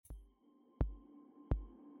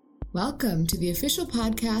Welcome to the official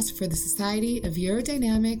podcast for the Society of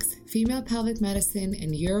Urodynamics, Female Pelvic Medicine,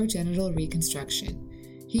 and Urogenital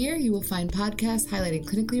Reconstruction. Here you will find podcasts highlighting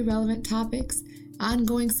clinically relevant topics,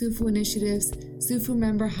 ongoing SUFU initiatives, SUFU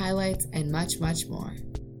member highlights, and much, much more.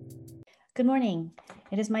 Good morning.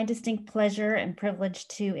 It is my distinct pleasure and privilege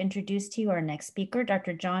to introduce to you our next speaker,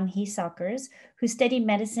 Dr. John Heesakers, who studied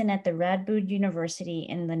medicine at the Radboud University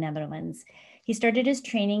in the Netherlands. He started his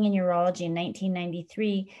training in urology in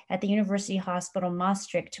 1993 at the University Hospital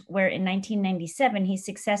Maastricht, where in 1997 he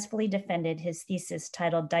successfully defended his thesis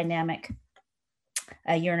titled Dynamic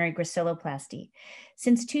Urinary Graciloplasty.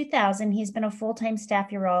 Since 2000, he's been a full-time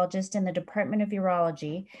staff urologist in the Department of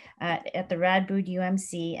Urology at the Radboud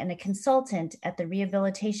UMC and a consultant at the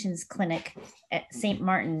Rehabilitations Clinic at St.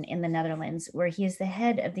 Martin in the Netherlands, where he is the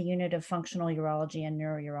head of the unit of functional urology and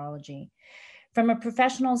neurourology. From a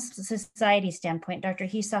professional society standpoint, Dr.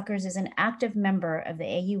 Heesakers is an active member of the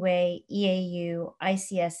AUA, EAU,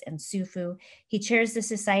 ICS, and SUFU. He chairs the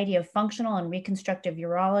Society of Functional and Reconstructive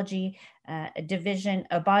Urology,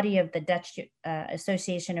 a body of the Dutch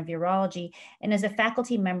Association of Urology, and is a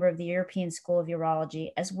faculty member of the European School of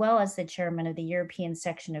Urology, as well as the chairman of the European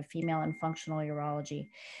section of Female and Functional Urology.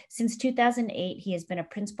 Since 2008, he has been a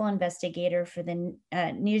principal investigator for the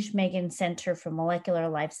Nijmegen Center for Molecular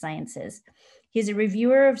Life Sciences. He is a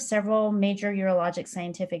reviewer of several major urologic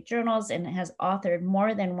scientific journals and has authored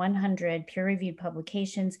more than 100 peer-reviewed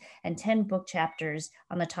publications and 10 book chapters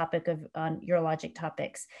on the topic of urologic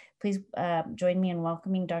topics. Please join me in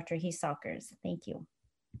welcoming Dr. Heesakers. Thank you.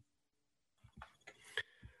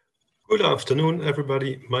 Good afternoon,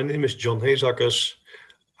 everybody. My name is John Heesakers.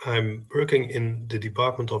 I'm working in the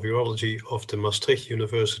Department of Urology of the Maastricht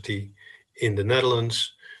University in the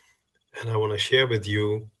Netherlands, and I want to share with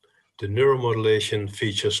you the neuromodulation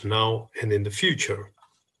features now and in the future.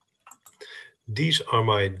 These are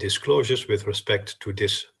my disclosures with respect to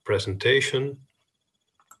this presentation.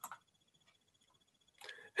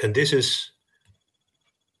 And this is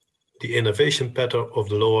the innervation pattern of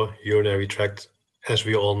the lower urinary tract as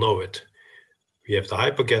we all know it. We have the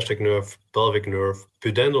hypogastric nerve, pelvic nerve,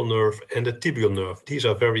 pudendal nerve, and the tibial nerve. These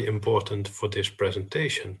are very important for this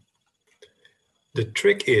presentation. The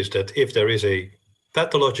trick is that if there is a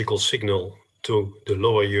pathological signal to the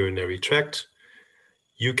lower urinary tract,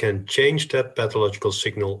 you can change that pathological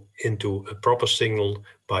signal into a proper signal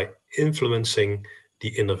by influencing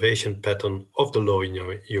the innervation pattern of the lower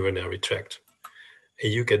urinary tract.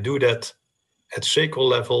 And you can do that at sacral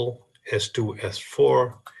level, S2,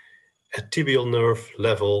 S4, at tibial nerve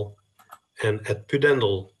level, and at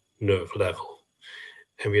pudendal nerve level.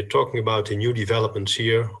 And we're talking about the new developments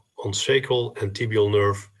here on sacral and tibial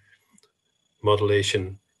nerve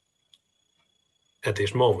modulation at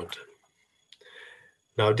this moment.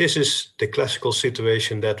 Now, this is the classical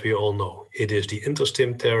situation that we all know. It is the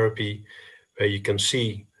InterStim therapy, where you can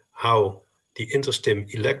see how the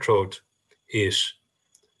InterStim electrode is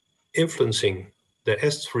influencing the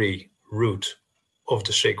S3 root of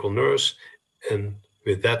the sacral nerves, and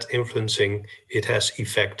with that influencing, it has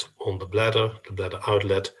effect on the bladder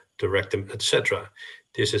outlet, the rectum, etc.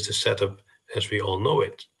 This is the setup as we all know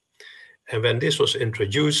it. And when this was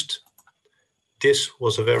introduced, this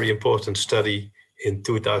was a very important study in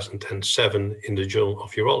 2007 in the Journal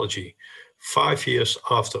of Urology. 5 years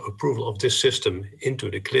after approval of this system into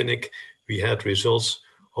the clinic, we had results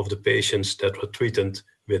of the patients that were treated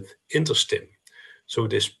with InterStim. So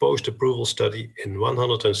this post-approval study in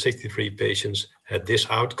 163 patients had this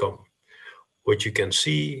outcome. What you can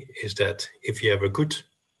see is that if you have a good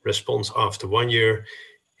response after 1 year,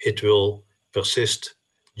 it will persist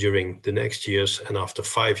during the next years, and after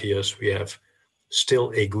 5 years, we have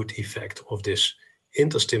still a good effect of this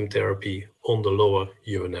InterStim therapy on the lower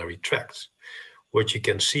urinary tract. What you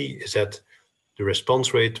can see is that the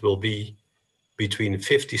response rate will be between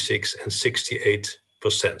 56 and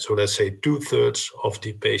 68%. So let's say 2/3 of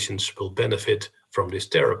the patients will benefit from this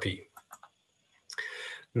therapy.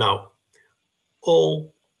 Now,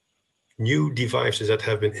 all new devices that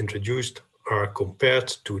have been introduced are compared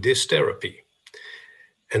to this therapy.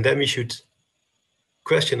 And then we should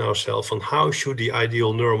question ourselves on how should the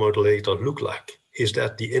ideal neuromodulator look like? Is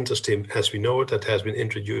that the InterStim as we know it that has been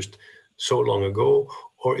introduced so long ago,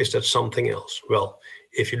 or is that something else? Well,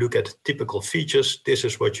 if you look at typical features, this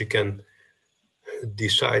is what you can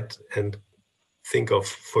decide and think of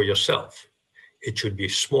for yourself. It should be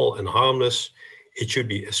small and harmless. It should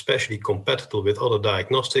be especially compatible with other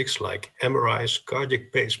diagnostics like MRIs,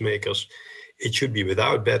 cardiac pacemakers. It should be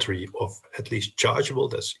without battery or at least chargeable.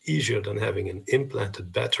 That's easier than having an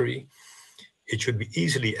implanted battery. It should be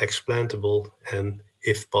easily explantable and,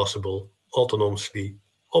 if possible, autonomously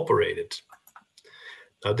operated.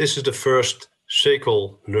 Now, this is the first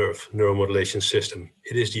sacral nerve neuromodulation system.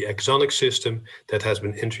 It is the axonic system that has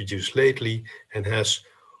been introduced lately and has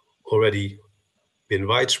already been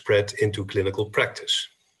widespread into clinical practice.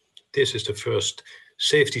 This is the first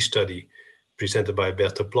safety study presented by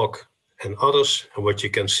Berthe Block and others. And what you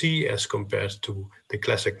can see as compared to the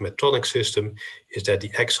classic Medtronic system is that the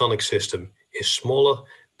axonic system is smaller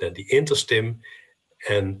than the InterStim,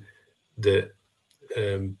 and the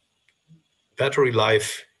battery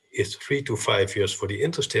life is 3 to 5 years for the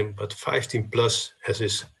InterStim, but 15 plus as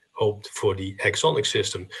is hoped for the axonic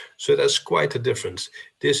system. So that's quite a difference.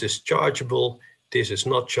 This is chargeable, this is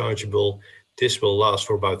not chargeable. This will last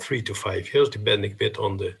for about 3 to 5 years, depending a bit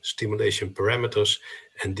on the stimulation parameters.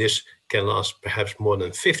 And this can last perhaps more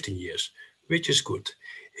than 15 years, which is good.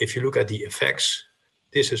 If you look at the effects,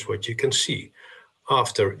 this is what you can see.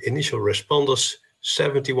 After initial responders,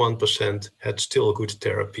 71% had still good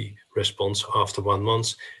therapy response after 1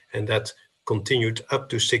 month, and that continued up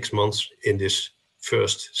to 6 months in this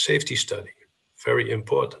first safety study. Very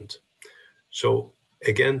important. So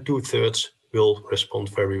again, 2/3 will respond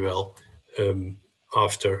very well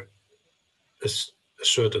after a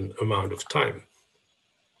certain amount of time.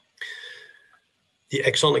 The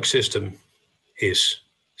axonic system is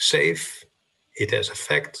safe. It has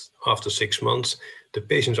effect after 6 months. The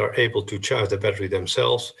patients are able to charge the battery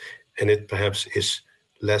themselves, and it perhaps is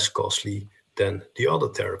less costly than the other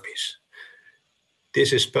therapies.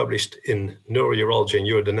 This is published in Neurourology and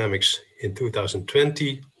Urodynamics in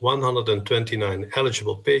 2020, 129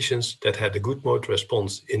 eligible patients that had a good motor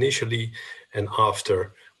response initially, and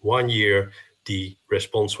after 1 year, the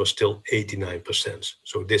response was still 89%.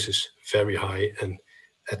 So this is very high and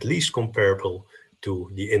at least comparable to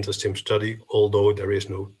the InterStim study, although there is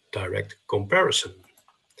no direct comparison.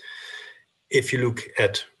 If you look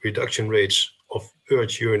at reduction rates of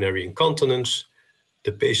urge urinary incontinence,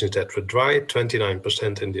 the patients that were dry,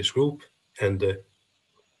 29% in this group, and the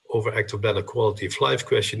overactive bladder quality of life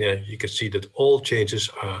questionnaire, you can see that all changes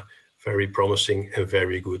are very promising and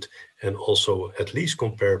very good, and also at least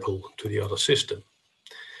comparable to the other system.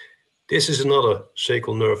 This is another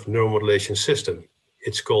sacral nerve neuromodulation system.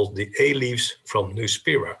 It's called the A-leaves from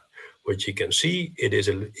Nuspera. What you can see, it is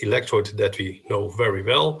an electrode that we know very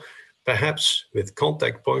well, perhaps with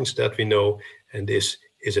contact points that we know, and this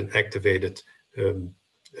is an activated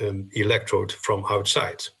electrode from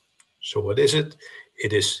outside. So what is it?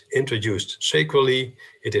 It is introduced sacrally,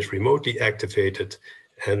 it is remotely activated,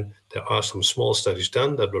 and there are some small studies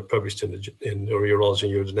done that were published in Neurourology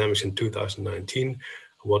and Urodynamics in 2019.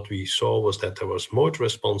 What we saw was that there was motor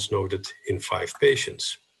response noted in 5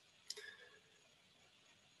 patients.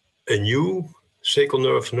 A new sacral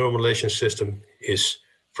nerve neuromodulation system is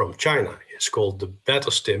from China. It's called the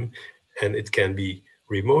BetterStim, and it can be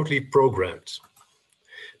remotely programmed.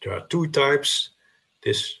 There are 2 types.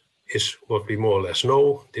 This is what we more or less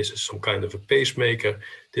know. This is some kind of a pacemaker.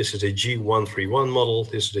 This is a G131 model.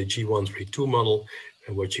 This is a G132 model.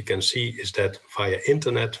 And what you can see is that via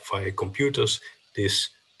internet, via computers, this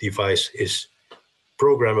device is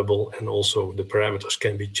programmable, and also the parameters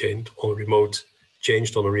can be changed on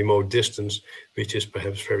a remote distance, which is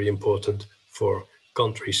perhaps very important for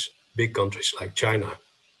countries, big countries like China.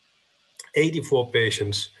 84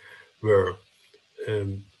 patients were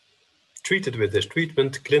treated with this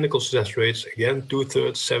treatment. Clinical success rates, again,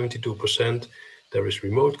 2/3, 72%. There is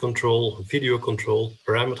remote control, video control,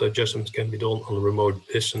 parameter adjustments can be done on a remote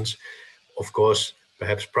distance. Of course,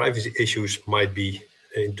 perhaps privacy issues might be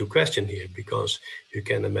into question here, because you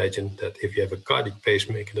can imagine that if you have a cardiac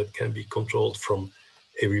pacemaker that can be controlled from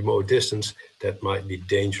a remote distance, that might be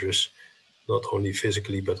dangerous, not only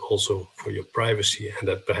physically, but also for your privacy, and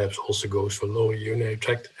that perhaps also goes for lower urinary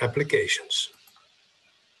tract applications.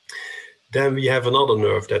 Then we have another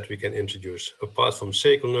nerve that we can introduce. Apart from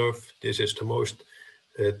sacral nerve, this is the most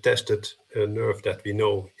tested nerve that we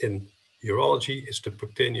know in urology. It's the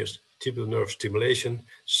percutaneous tibial nerve stimulation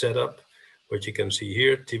setup. What you can see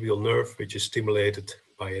here, tibial nerve, which is stimulated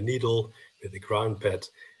by a needle with a ground pad,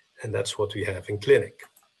 and that's what we have in clinic.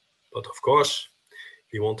 But of course,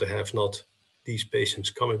 we want to have not these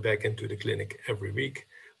patients coming back into the clinic every week,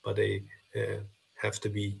 but they have to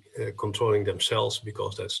be controlling themselves,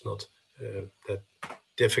 because that's not that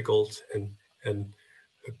difficult and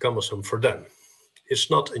cumbersome for them. It's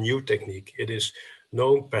not a new technique. It is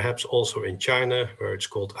known perhaps also in China, where it's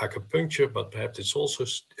called acupuncture, but perhaps it's also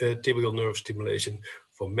tibial nerve stimulation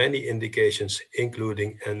for many indications,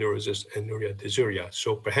 including aneurysms and anuria dysuria.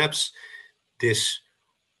 So perhaps this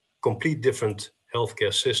complete different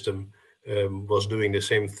healthcare system was doing the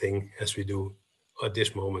same thing as we do at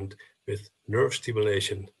this moment with nerve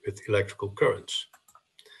stimulation with electrical currents.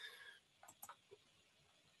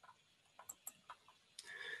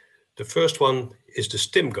 The first one is the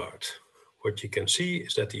StimGuard. What you can see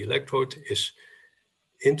is that the electrode is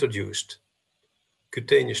introduced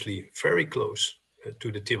cutaneously very close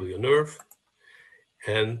to the tibial nerve.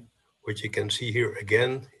 And what you can see here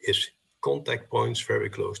again is contact points very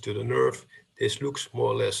close to the nerve. This looks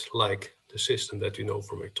more or less like the system that we know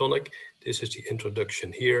from Medtronic. This is the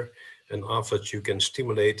introduction here. And afterwards you can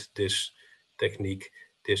stimulate this technique,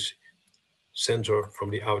 this sensor from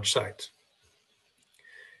the outside.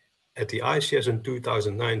 At the ICS in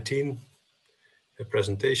 2019, a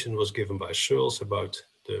presentation was given by Searles about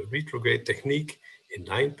the retrograde technique in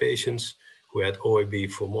 9 patients who had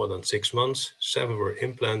OAB for more than 6 months. 7 were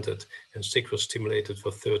implanted and 6 were stimulated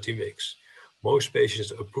for 30 weeks. Most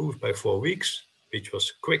patients approved by 4 weeks, which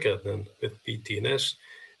was quicker than with PTNS,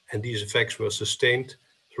 and these effects were sustained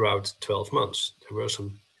throughout 12 months. There were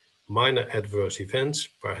some minor adverse events.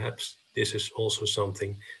 Perhaps this is also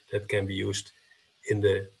something that can be used in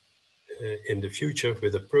the future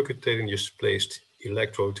with a percutaneous placed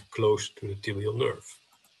electrode close to the tibial nerve.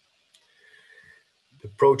 The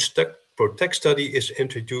PROTECT study is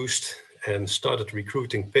introduced and started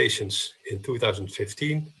recruiting patients in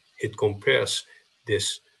 2015. It compares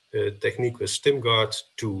this technique with StimGuard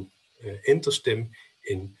to InterStim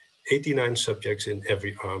in 89 subjects in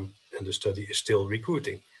every arm, and the study is still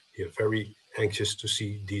recruiting. We are very anxious to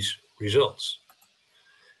see these results.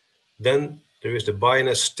 Then there is the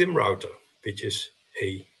BioNS StimRouter, which is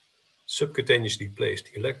a subcutaneously placed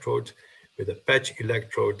electrode with a patch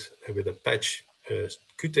electrode and with a patch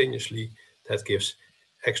cutaneously that gives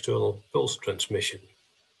external pulse transmission.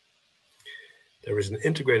 There is an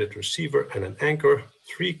integrated receiver and an anchor,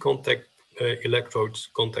 3 contact electrodes,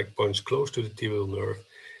 contact points close to the tibial nerve,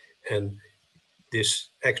 and this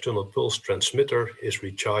external pulse transmitter is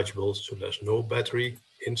rechargeable, so there's no battery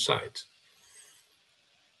inside.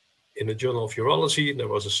 In the Journal of Urology, there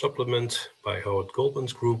was a supplement by Howard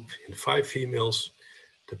Goldman's group in 5 females.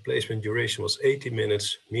 The placement duration was 80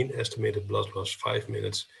 minutes, mean estimated blood loss 5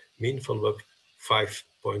 minutes, mean follow-up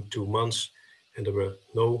 5.2 months, and there were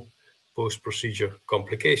no post-procedure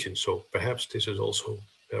complications. So perhaps this is also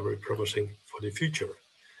very promising for the future.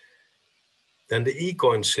 Then the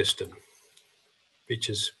eCoin system, which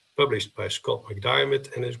is published by Scott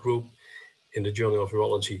McDiarmid and his group in the Journal of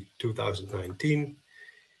Urology 2019.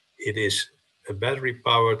 It is a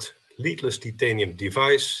battery-powered leadless titanium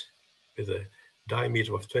device with a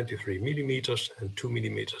diameter of 23 millimeters and 2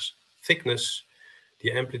 millimeters thickness.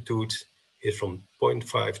 The amplitude is from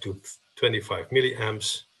 0.5 to 25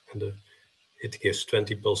 milliamps, and it gives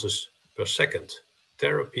 20 pulses per second.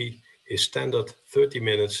 Therapy is standard 30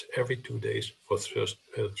 minutes every 2 days for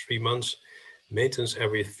 3 months, maintenance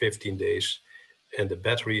every 15 days, and the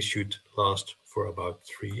battery should last for about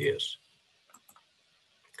 3 years.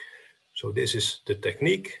 So this is the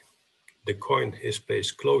technique. The coin is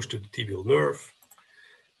placed close to the tibial nerve,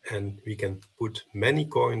 and we can put many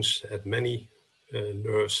coins at many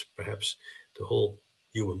nerves. Perhaps the whole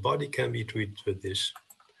human body can be treated with this.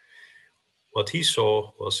 What he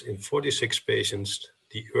saw was in 46 patients,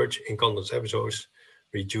 the urge incontinence episodes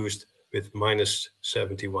reduced with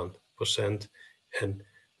 -71%, and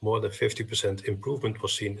more than 50% improvement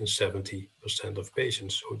was seen in 70% of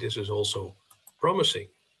patients. So this is also promising.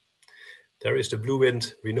 There is the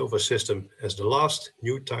BlueWind Renova system as the last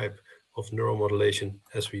new type of neuromodulation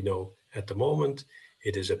as we know at the moment.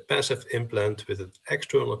 It is a passive implant with an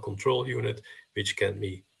external control unit which can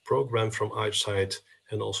be programmed from outside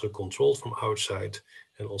and also controlled from outside,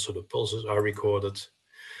 and also the pulses are recorded.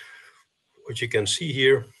 What you can see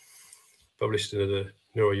here, published in the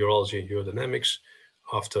Neurourology and Urodynamics,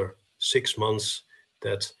 after 6 months,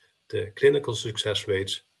 that the clinical success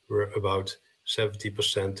rates were about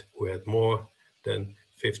 70% who had more than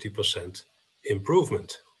 50%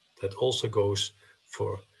 improvement. That also goes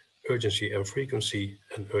for urgency and frequency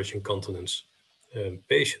and urge incontinence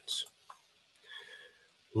patients.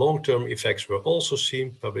 Long-term effects were also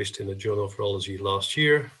seen, published in the Journal of Urology last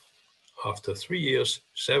year. After 3 years,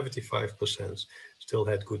 75% still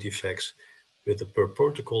had good effects with the per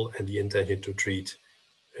protocol and the intention to treat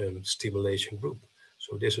stimulation group.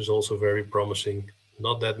 So this is also very promising.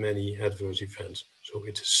 Not that many adverse events, so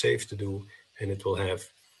it is safe to do, and it will have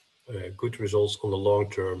good results on the long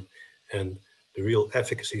term, and the real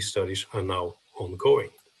efficacy studies are now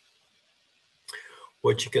ongoing.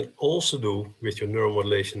 What you can also do with your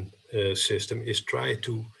neuromodulation system is try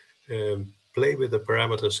to play with the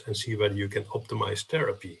parameters and see whether you can optimize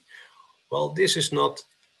therapy. Well, this is not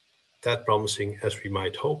that promising as we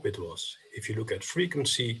might hope it was. If you look at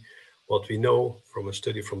frequency, what we know from a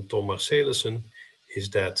study from Tom Marcelissen is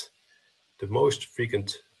that the most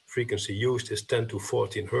frequency used is 10 to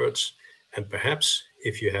 14 hertz. And perhaps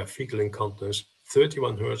if you have fecal incontinence,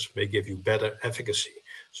 31 hertz may give you better efficacy.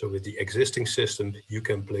 So with the existing system, you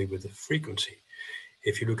can play with the frequency.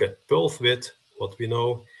 If you look at pulse width, what we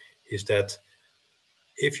know is that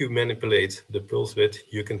if you manipulate the pulse width,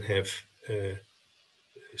 you can have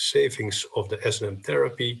savings of the SNM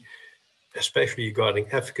therapy, especially regarding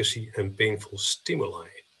efficacy and painful stimuli.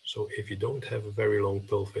 So if you don't have a very long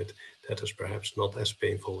pulse width, that is perhaps not as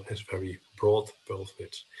painful as very broad pulse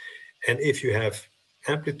width. And if you have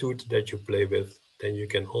amplitude that you play with, then you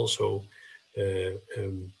can also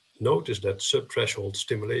notice that subthreshold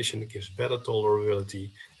stimulation gives better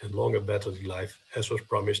tolerability and longer battery life, as was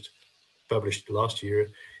published last year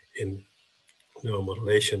in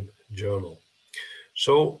Neuromodulation Journal.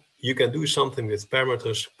 So you can do something with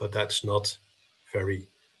parameters, but that's not very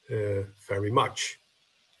much.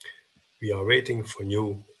 We are waiting for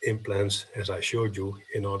new implants, as I showed you,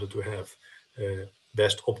 in order to have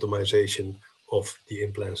best optimization of the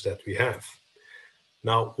implants that we have.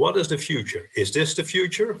 Now, what is the future? Is this the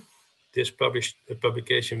future? This published a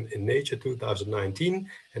publication in Nature 2019,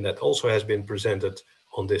 and that also has been presented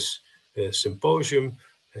on this symposium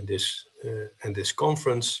and this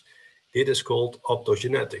conference. It is called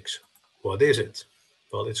optogenetics. What is it?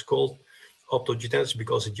 Well, it's called optogenetics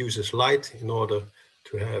because it uses light in order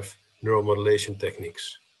to have neuromodulation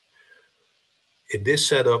techniques. In this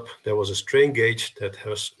setup, there was a strain gauge that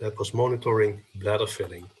was monitoring bladder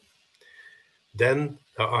filling. Then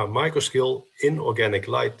there are microscale inorganic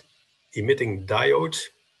light emitting diodes,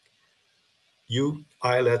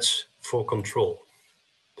 islets for control.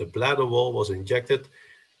 The bladder wall was injected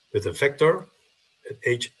with a vector,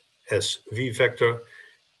 an HSV vector,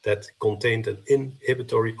 that contained an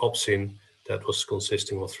inhibitory opsin that was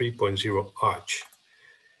consisting of 3.0 arch.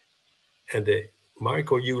 And the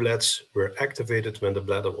micro-ulets were activated when the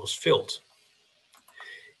bladder was filled.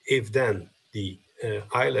 If then the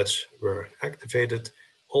islets were activated,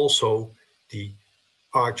 also the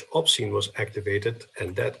arch opsin was activated,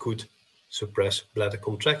 and that could suppress bladder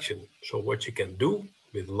contraction. So what you can do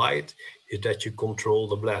with light is that you control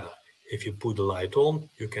the bladder. If you put the light on,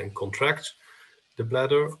 you can contract the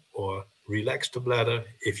bladder or relax the bladder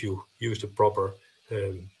if you use the proper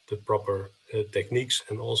techniques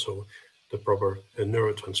and also the proper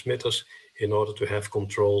neurotransmitters in order to have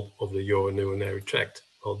control of the urinary tract.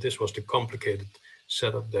 Well, this was the complicated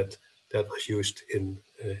setup that was used in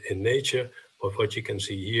nature, but what you can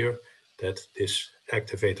see here, that this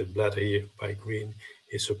activated bladder here by green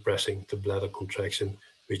is suppressing the bladder contraction,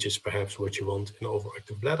 which is perhaps what you want in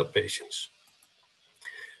overactive bladder patients.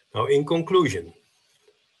 Now, in conclusion,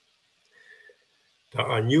 there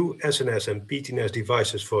are new SNS and PTNS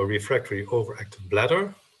devices for refractory overactive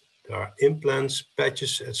bladder. There are implants,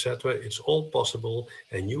 patches, etc. It's all possible,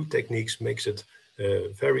 and new techniques makes it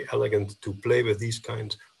very elegant to play with these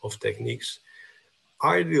kinds of techniques.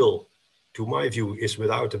 Ideal, to my view, is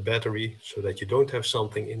without a battery, so that you don't have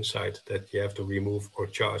something inside that you have to remove or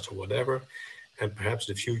charge or whatever. And perhaps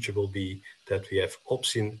the future will be that we have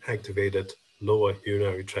opsin activated lower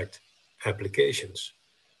urinary tract applications.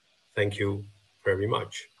 Thank you very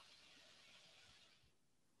much.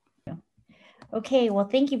 Okay, well,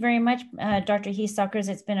 thank you very much, Dr. Hees-Saukers.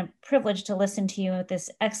 It's been a privilege to listen to you with this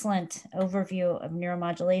excellent overview of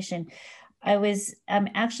neuromodulation. I was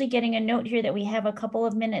actually getting a note here that we have a couple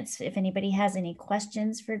of minutes if anybody has any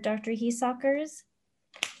questions for Dr. Hees-Saukers.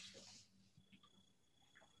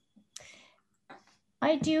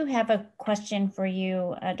 I do have a question for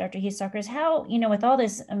you, Dr. Hees-Saukers. How, with all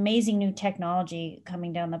this amazing new technology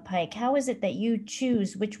coming down the pike, how is it that you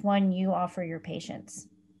choose which one you offer your patients?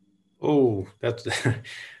 Oh,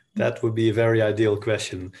 that would be a very ideal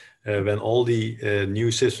question. When all the new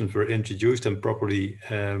systems were introduced and properly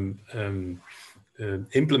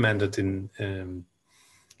implemented in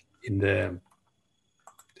the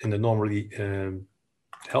normally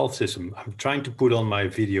health system. I'm trying to put on my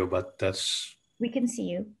video, but that's. We can see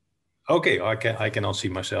you. Okay, I cannot see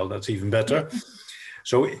myself. That's even better.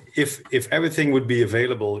 So if everything would be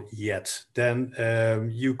available yet, then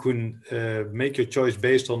you can make your choice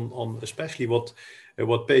based on especially what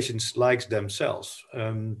patients like themselves.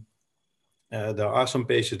 There are some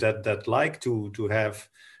patients that like to have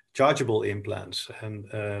chargeable implants and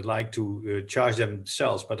like to charge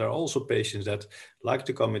themselves, but there are also patients that like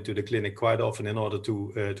to come into the clinic quite often in order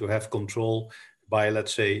to have control by,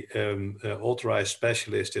 let's say, authorized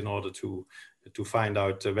specialist in order to find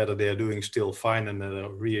out whether they are doing still fine and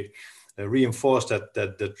reinforce that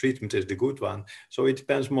the treatment is the good one. So it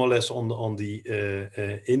depends more or less on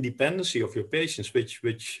the independency of your patients,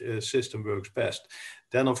 which system works best.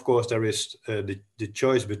 Then, of course, there is the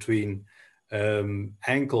choice between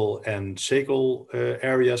ankle and sacral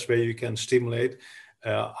areas where you can stimulate.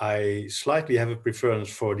 I slightly have a preference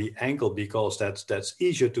for the ankle because that's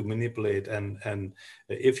easier to manipulate, and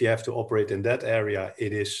if you have to operate in that area,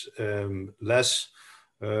 it is less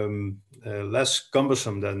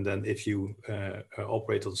cumbersome than if you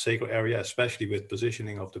operate on the sacral area, especially with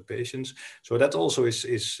positioning of the patients. So that also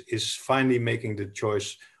is finally making the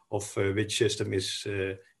choice of which system is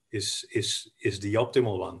the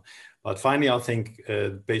optimal one. But finally, I think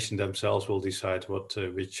the patient themselves will decide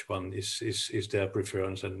which one is their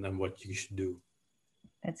preference and what you should do.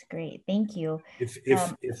 That's great. Thank you.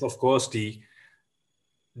 If of course the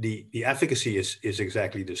efficacy is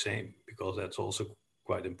exactly the same, because that's also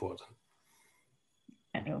quite important.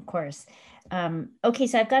 Of course. Okay,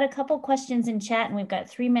 so I've got a couple questions in chat, and we've got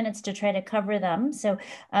 3 minutes to try to cover them. So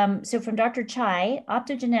from Dr. Chai,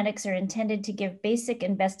 optogenetics are intended to give basic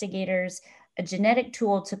investigators a genetic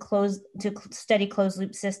tool to study closed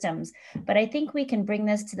loop systems, but I think we can bring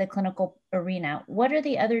this to the clinical arena. What are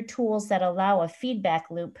the other tools that allow a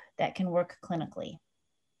feedback loop that can work clinically?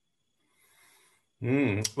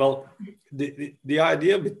 Well, the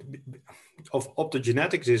idea of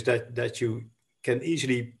optogenetics is that you can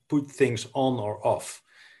easily put things on or off,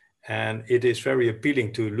 and it is very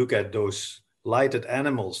appealing to look at those lighted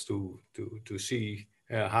animals to see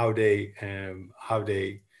how they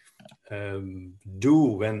do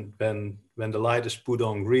when the light is put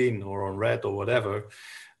on green or on red or whatever.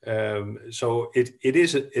 So it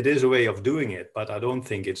is a way of doing it, but I don't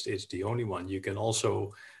think it's the only one. You can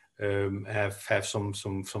also have some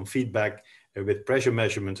feedback with pressure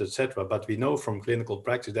measurements, etc. But we know from clinical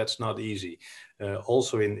practice that's not easy.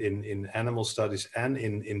 Also in animal studies and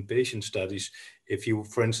in patient studies, if you,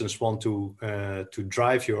 for instance, want to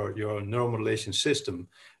drive your neuromodulation system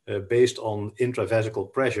based on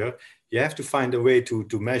intravesical pressure, you have to find a way to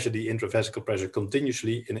measure the intravesical pressure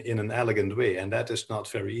continuously in an elegant way, and that is not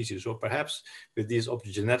very easy. So perhaps with these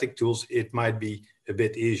optogenetic tools, it might be a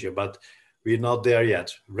bit easier, but we're not there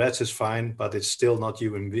yet. Rats is fine, but it's still not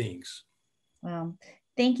human beings. Well,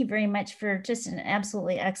 thank you very much for just an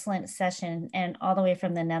absolutely excellent session, and all the way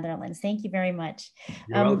from the Netherlands. Thank you very much.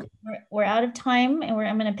 You're welcome. We're out of time, and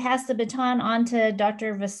I'm going to pass the baton on to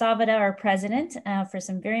Dr. Vasavada, our president, for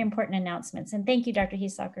some very important announcements. And thank you, Dr.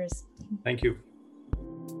 Heesakers. Thank you.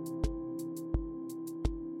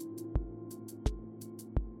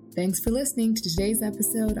 Thanks for listening to today's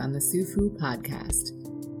episode on the SUFU podcast.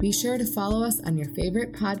 Be sure to follow us on your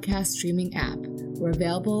favorite podcast streaming app. We're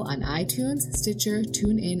available on iTunes, Stitcher,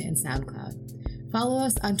 TuneIn, and SoundCloud. Follow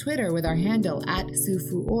us on Twitter with our handle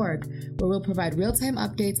 @SUFUorg, where we'll provide real-time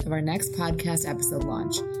updates of our next podcast episode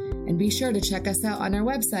launch. And be sure to check us out on our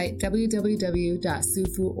website,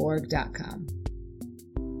 www.sufuorg.com.